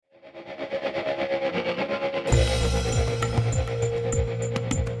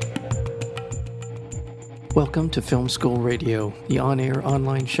Welcome to Film School Radio, the on-air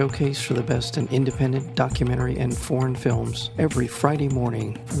online showcase for the best in independent documentary and foreign films, every Friday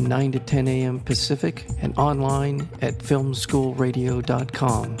morning from 9 to 10 a.m. Pacific and online at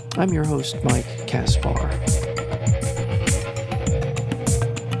filmschoolradio.com. I'm your host, Mike Kaspar.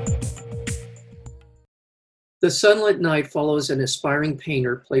 The Sunlit Night follows an aspiring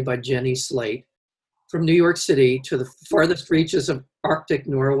painter played by Jenny Slate from New York City to the farthest reaches of Arctic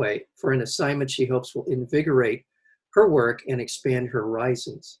Norway for an assignment she hopes will invigorate her work and expand her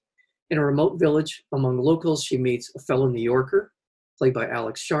horizons. In a remote village among locals, she meets a fellow New Yorker, played by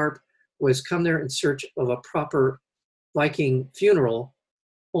Alex Sharp, who has come there in search of a proper Viking funeral,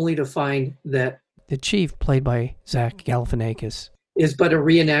 only to find that the chief, played by Zach Galifianakis, is but a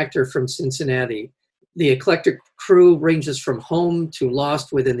reenactor from Cincinnati. The eclectic crew ranges from home to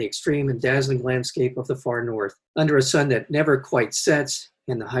lost within the extreme and dazzling landscape of the far north. Under a sun that never quite sets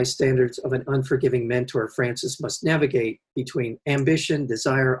and the high standards of an unforgiving mentor, Francis must navigate between ambition,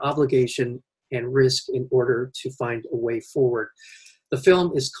 desire, obligation, and risk in order to find a way forward. The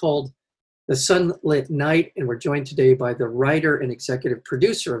film is called The Sunlit Night, and we're joined today by the writer and executive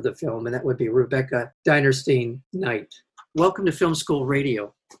producer of the film, and that would be Rebecca Dinerstein-Knight. Welcome to Film School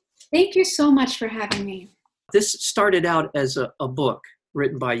Radio. Thank you so much for having me. This started out as a book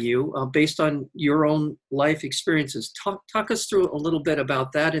written by you based on your own life experiences. Talk us through a little bit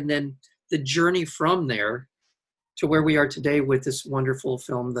about that and then the journey from there to where we are today with this wonderful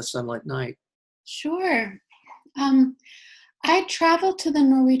film, The Sunlit Night. Sure. I traveled to the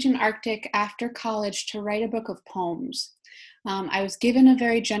Norwegian Arctic after college to write a book of poems. I was given a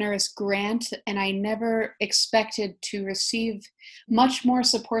very generous grant, and I never expected to receive much more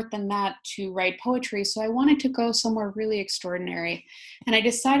support than that to write poetry, so I wanted to go somewhere really extraordinary. And I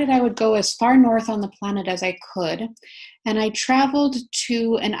decided I would go as far north on the planet as I could, and I traveled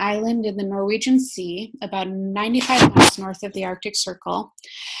to an island in the Norwegian Sea, about 95 miles north of the Arctic Circle,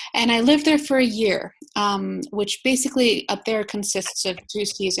 and I lived there for a year, which basically up there consists of two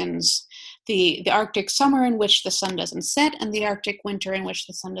seasons. The Arctic summer in which the sun doesn't set and the Arctic winter in which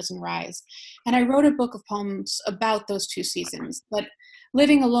the sun doesn't rise. And I wrote a book of poems about those two seasons. But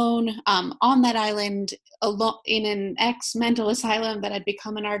living alone on that island, in an ex-mental asylum that had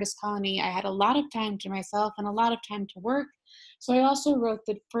become an artist colony, I had a lot of time to myself and a lot of time to work. So I also wrote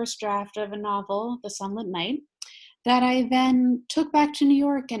the first draft of a novel, The Sunlit Night, that I then took back to New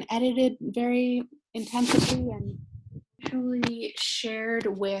York and edited very intensively and actually shared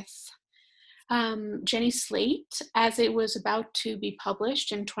with Jenny Slate as it was about to be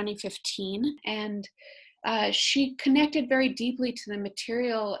published in 2015. And she connected very deeply to the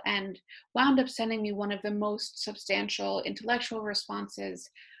material and wound up sending me one of the most substantial intellectual responses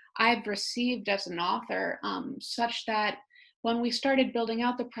I've received as an author, such that when we started building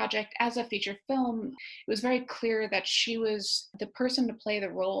out the project as a feature film, it was very clear that she was the person to play the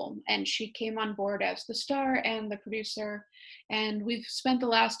role. And she came on board as the star and the producer. And we've spent the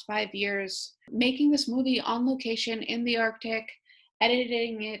last 5 years making this movie on location in the Arctic,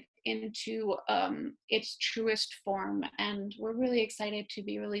 editing it into its truest form. And we're really excited to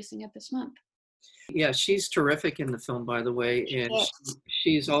be releasing it this month. Yeah, she's terrific in the film, by the way. And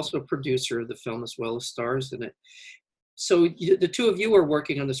she's also a producer of the film as well as stars in it. So the two of you are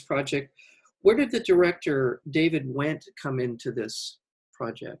working on this project. Where did the director, David Wendt, come into this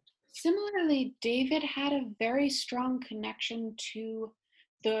project? Similarly, David had a very strong connection to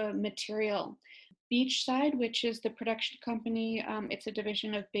the material. Beachside, which is the production company, it's a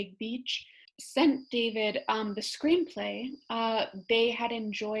division of Big Beach, sent David the screenplay. They had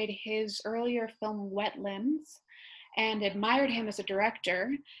enjoyed his earlier film, Wet Limbs, and admired him as a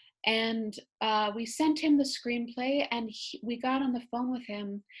director. And we sent him the screenplay, and we got on the phone with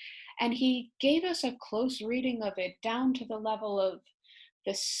him, and he gave us a close reading of it, down to the level of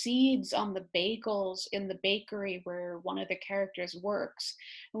the seeds on the bagels in the bakery where one of the characters works.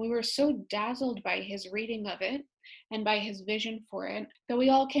 And we were so dazzled by his reading of it and by his vision for it that we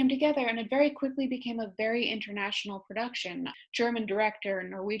all came together, and it very quickly became a very international production. German director,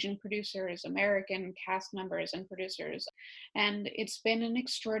 Norwegian producers, American cast members and producers. And it's been an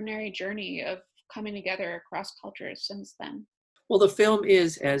extraordinary journey of coming together across cultures since then. Well, the film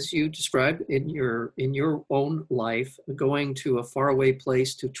is, as you described in your own life, going to a faraway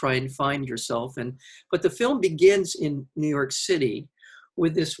place to try and find yourself. But the film begins in New York City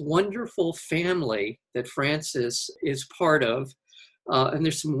with this wonderful family that Francis is part of, and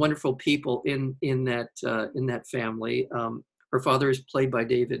there's some wonderful people in that family. Her father is played by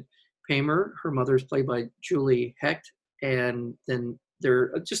David Paymer. Her mother is played by Julie Hecht, and then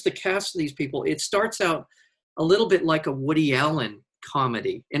they're just the cast of these people. It starts out a little bit like a Woody Allen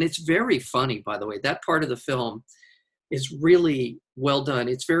comedy. And it's very funny, by the way. That part of the film is really well done.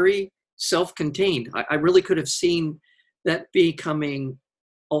 It's very self-contained. I really could have seen that becoming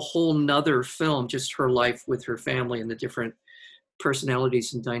a whole nother film, just her life with her family and the different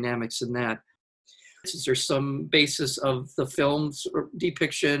personalities and dynamics in that. Is there some basis of the film's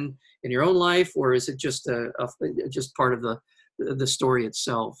depiction in your own life, or is it just just part of the story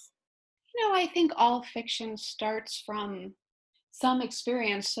itself? I think all fiction starts from some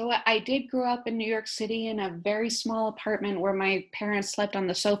experience. So I did grow up in New York City in a very small apartment where my parents slept on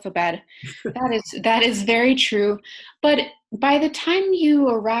the sofa bed. That is very true. But by the time you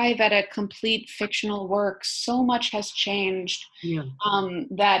arrive at a complete fictional work, so much has changed, Yeah.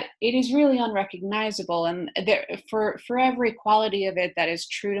 that it is really unrecognizable. And for every quality of it that is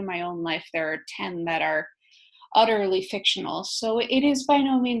true to my own life, there are 10 that are utterly fictional. So it is by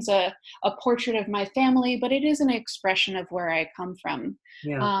no means a portrait of my family, but it is an expression of where I come from.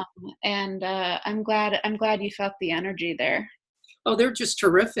 Yeah. Um, and I'm glad you felt the energy there. Oh, they're just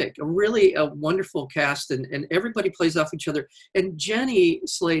terrific. Really a wonderful cast, and everybody plays off each other. And Jenny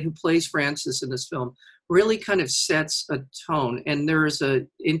Slate, who plays Frances in this film, really kind of sets a tone. And there's a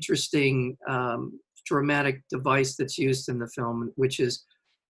interesting dramatic device that's used in the film, which is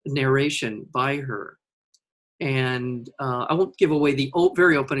narration by her. And I won't give away the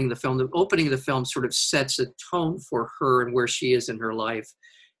very opening of the film. The opening of the film sort of sets a tone for her and where she is in her life.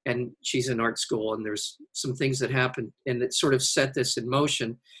 And she's in art school, and there's some things that happen, and that sort of set this in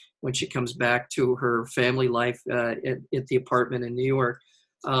motion when she comes back to her family life at the apartment in New York.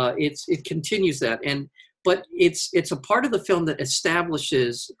 It continues that, but it's a part of the film that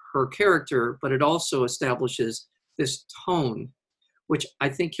establishes her character, but it also establishes this tone, which I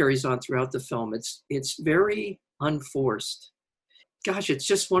think carries on throughout the film. It's very unforced. Gosh, it's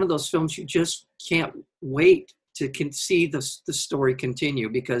just one of those films you just can't wait to see the story continue,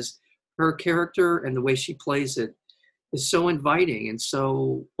 because her character and the way she plays it is so inviting and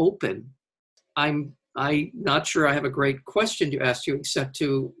so open. I'm not sure I have a great question to ask you, except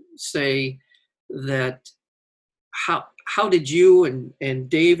to say that how did you and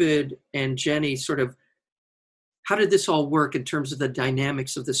David and Jenny how did this all work in terms of the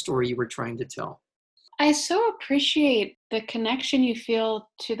dynamics of the story you were trying to tell? I so appreciate the connection you feel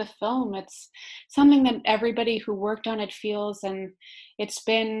to the film. It's something that everybody who worked on it feels, and it's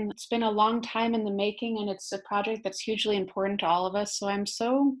been a long time in the making, and it's a project that's hugely important to all of us. So I'm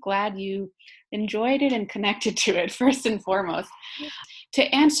so glad you enjoyed it and connected to it, first and foremost. To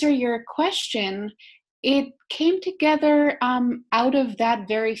answer your question, it came together out of that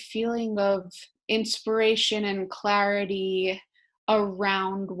very feeling of inspiration and clarity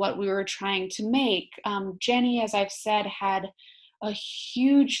around what we were trying to make. Jenny, as I've said, had a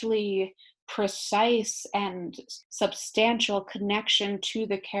hugely precise and substantial connection to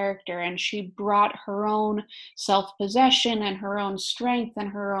the character, and she brought her own self-possession and her own strength and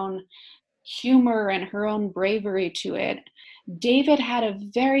her own humor and her own bravery to it. David had a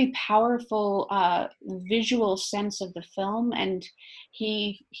very powerful visual sense of the film, and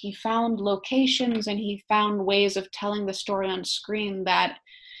he found locations and he found ways of telling the story on screen that,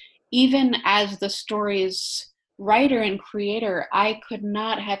 even as the story's writer and creator, I could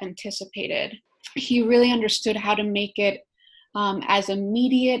not have anticipated. He really understood how to make it as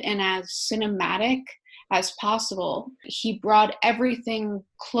immediate and as cinematic as possible. He brought everything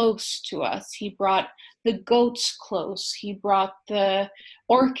close to us. He brought the goats close. He brought the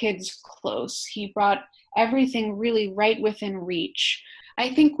orchids close. He brought everything really right within reach.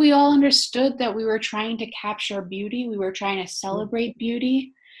 I think we all understood that we were trying to capture beauty. We were trying to celebrate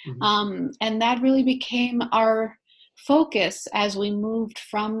beauty. Mm-hmm. And that really became our focus as we moved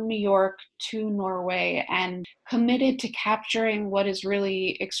from New York to Norway, and committed to capturing what is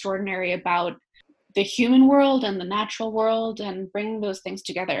really extraordinary about the human world and the natural world, and bringing those things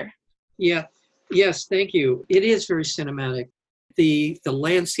together. Yeah. Yes, thank you. It is very cinematic. The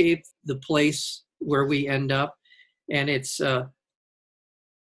landscape, the place where we end up, and it's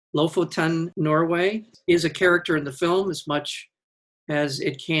Lofoten, Norway, is a character in the film as much as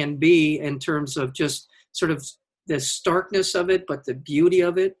it can be, in terms of just sort of the starkness of it, but the beauty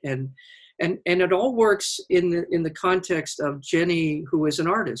of it, and it all works in the context of Jenny, who is an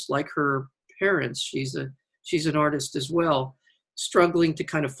artist like her parents. She's an artist as well, struggling to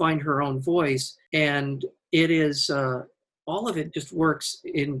kind of find her own voice, and it is all of it just works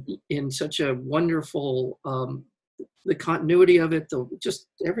in such a wonderful the continuity of it,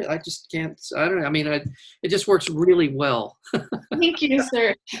 I just can't, I don't know, I mean, it just works really well. Thank you,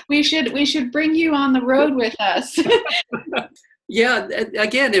 sir. We should bring you on the road with us. Yeah,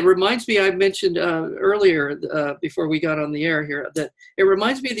 again, it reminds me, I mentioned earlier before we got on the air here, that it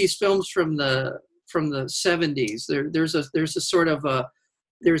reminds me of these films from the 70s. There's a sort of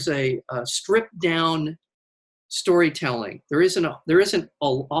there's a stripped down storytelling. There isn't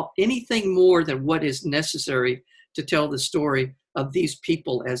anything more than what is necessary to tell the story of these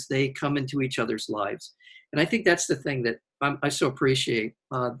people as they come into each other's lives. And I think that's the thing that I so appreciate.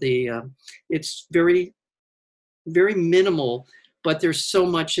 It's very, very minimal, but there's so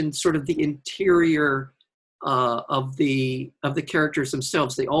much in sort of the interior of the characters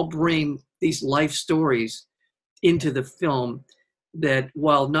themselves. They all bring these life stories into the film that,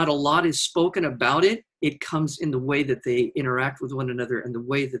 while not a lot is spoken about it, it comes in the way that they interact with one another and the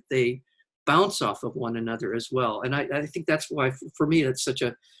way that they bounce off of one another as well. And I think that's why, for me, that's such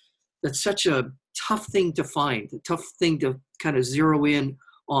a tough thing to find, a tough thing to kind of zero in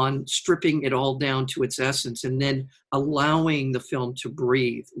on, stripping it all down to its essence and then allowing the film to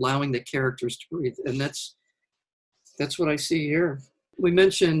breathe, allowing the characters to breathe. And that's what I see here. We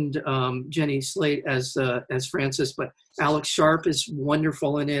mentioned Jenny Slate as Frances, but Alex Sharp is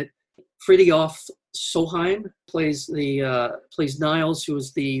wonderful in it. Fridtjof Solheim plays Niles, who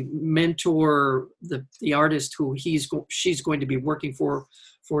is the mentor, the artist who she's going to be working for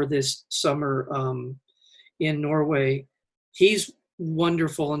this summer in Norway. He's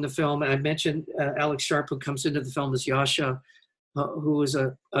wonderful in the film. And I mentioned Alex Sharp, who comes into the film as Yasha, who is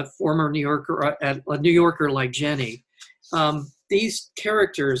a former New Yorker, a New Yorker like Jenny. These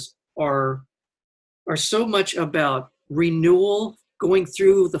characters are so much about renewal, going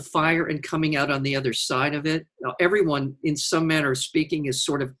through the fire and coming out on the other side of it. Now, everyone, in some manner of speaking, is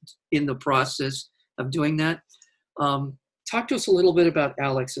sort of in the process of doing that. Talk to us a little bit about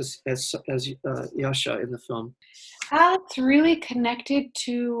Alex as Yasha in the film. Alex really connected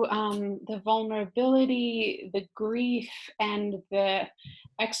to the vulnerability, the grief, and the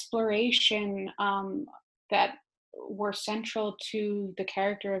exploration that were central to the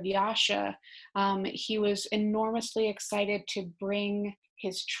character of Yasha. He was enormously excited to bring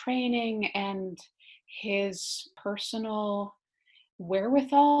his training and his personal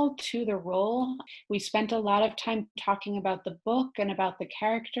wherewithal to the role. We spent a lot of time talking about the book and about the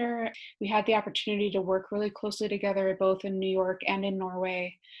character. We had the opportunity to work really closely together, both in New York and in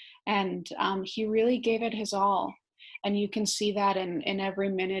Norway. And he really gave it his all. And you can see that in every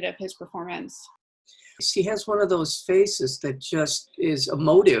minute of his performance. He has one of those faces that just is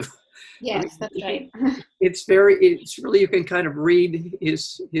emotive. Yes, that's right. It's really, you can kind of read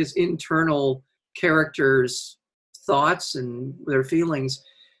his internal character's thoughts and their feelings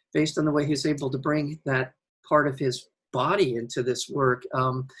based on the way he's able to bring that part of his body into this work.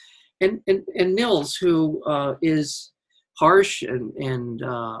 And Nils, who is harsh and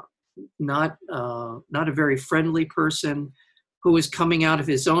not a very friendly person, who is coming out of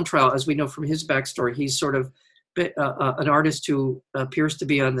his own trial. As we know from his backstory, he's sort of an artist who appears to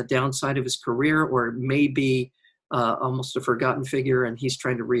be on the downside of his career, or maybe almost a forgotten figure, and he's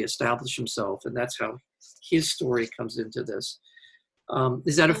trying to reestablish himself. And that's how his story comes into this.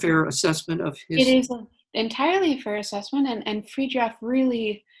 Is that a fair assessment of his? It is an entirely fair assessment. And Fridtjof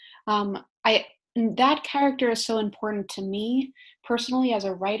really, that character is so important to me personally as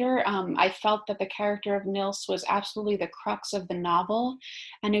a writer. I felt that the character of Nils was absolutely the crux of the novel,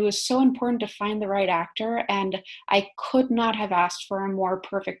 and it was so important to find the right actor, and I could not have asked for a more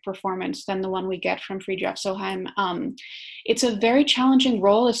perfect performance than the one we get from Fridtjof Solheim. It's a very challenging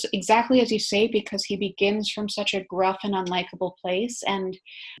role, it's exactly as you say, because he begins from such a gruff and unlikable place, and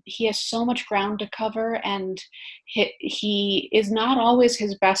he has so much ground to cover, and he is not always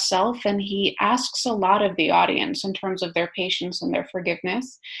his best self, and he asks a lot of the audience in terms of their patience and their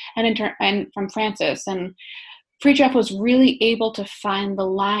forgiveness, and from Frances. And Fridtjof was really able to find the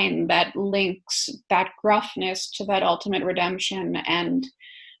line that links that gruffness to that ultimate redemption, and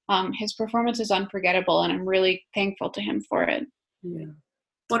his performance is unforgettable, and I'm really thankful to him for it. Yeah.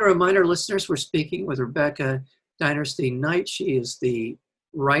 I want to remind our listeners we're speaking with Rebecca Dinerstein-Knight. She is the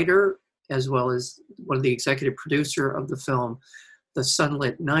writer as well as one of the executive producer of the film The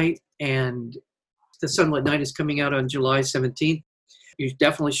Sunlit Night, and The Sunlit Night is coming out on July 17th. You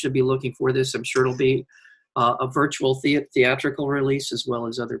definitely should be looking for this. I'm sure it'll be a virtual theatrical release as well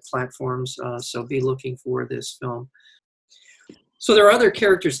as other platforms, so be looking for this film. So there are other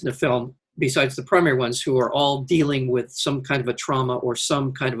characters in the film besides the primary ones who are all dealing with some kind of a trauma or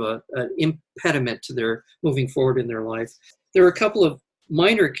some kind of an impediment to their moving forward in their life. There are a couple of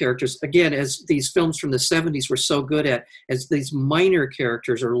minor characters, again, as these films from the 70s were so good at, as these minor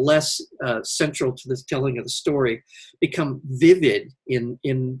characters are less central to the telling of the story, become vivid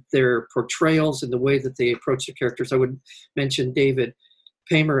in their portrayals and the way that they approach the characters. I would mention David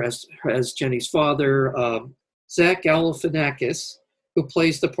Paymer as Jenny's father, Zach Galifianakis, who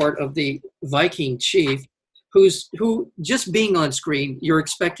plays the part of the Viking chief, who just being on screen, you're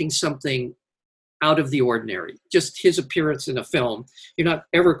expecting something out of the ordinary. Just his appearance in a film, you're not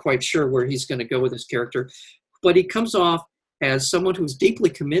ever quite sure where he's going to go with his character, but he comes off as someone who's deeply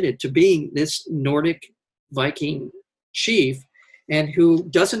committed to being this Nordic Viking chief and who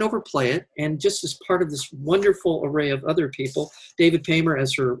doesn't overplay it, and just as part of this wonderful array of other people. David Paymer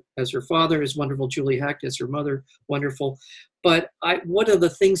as her father is wonderful. Julie Hecht as her mother, wonderful. But one of the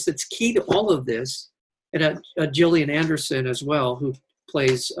things that's key to all of this, and Gillian Anderson as well, who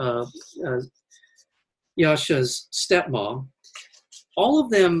plays Yasha's stepmom, all of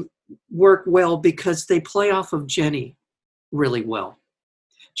them work well because they play off of Jenny really well.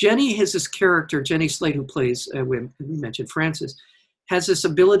 Jenny has this character, Jenny Slate, who plays, we mentioned Frances, has this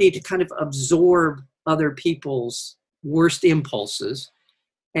ability to kind of absorb other people's worst impulses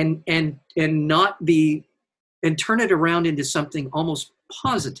and not be, and turn it around into something almost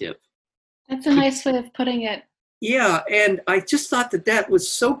positive. That's a nice way of putting it. Yeah, and I just thought that was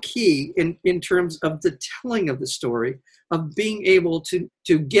so key in terms of the telling of the story, of being able to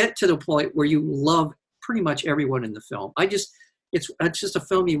get to the point where you love pretty much everyone in the film. It's just a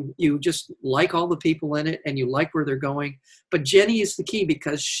film you just like all the people in it and you like where they're going. But Jenny is the key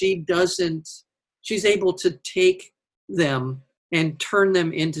because she's able to take them and turn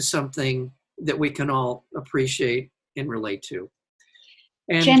them into something that we can all appreciate and relate to.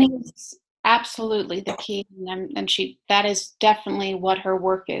 And Jenny is absolutely the key, and that is definitely what her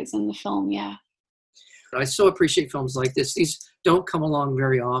work is in the film. Yeah, I so appreciate films like this. These don't come along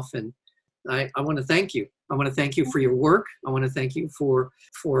very often. I want to thank you. I want to thank you for your work. I want to thank you for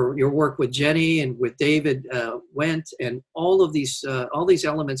your work with Jenny and with David Wendt and all these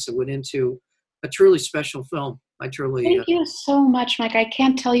elements that went into a truly special film. Thank you so much, Mike. I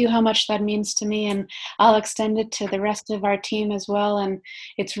can't tell you how much that means to me, and I'll extend it to the rest of our team as well. And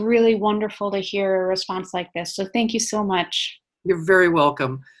it's really wonderful to hear a response like this. So thank you so much. You're very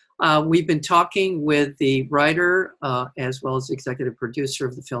welcome. We've been talking with the writer as well as executive producer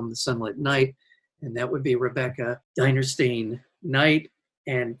of the film The Sunlit Night, and that would be Rebecca Dinerstein Knight.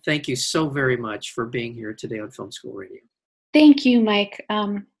 And thank you so very much for being here today on Film School Radio. Thank you, Mike.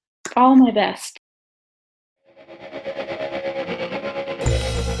 All my best.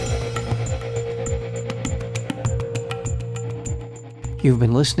 You've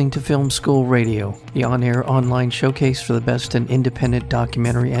been listening to Film School Radio, the on-air online showcase for the best in independent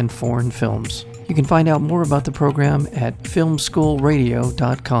documentary and foreign films. You can find out more about the program at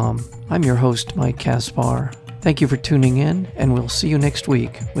filmschoolradio.com. I'm your host, Mike Kaspar. Thank you for tuning in, and we'll see you next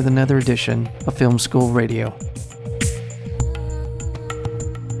week with another edition of Film School Radio.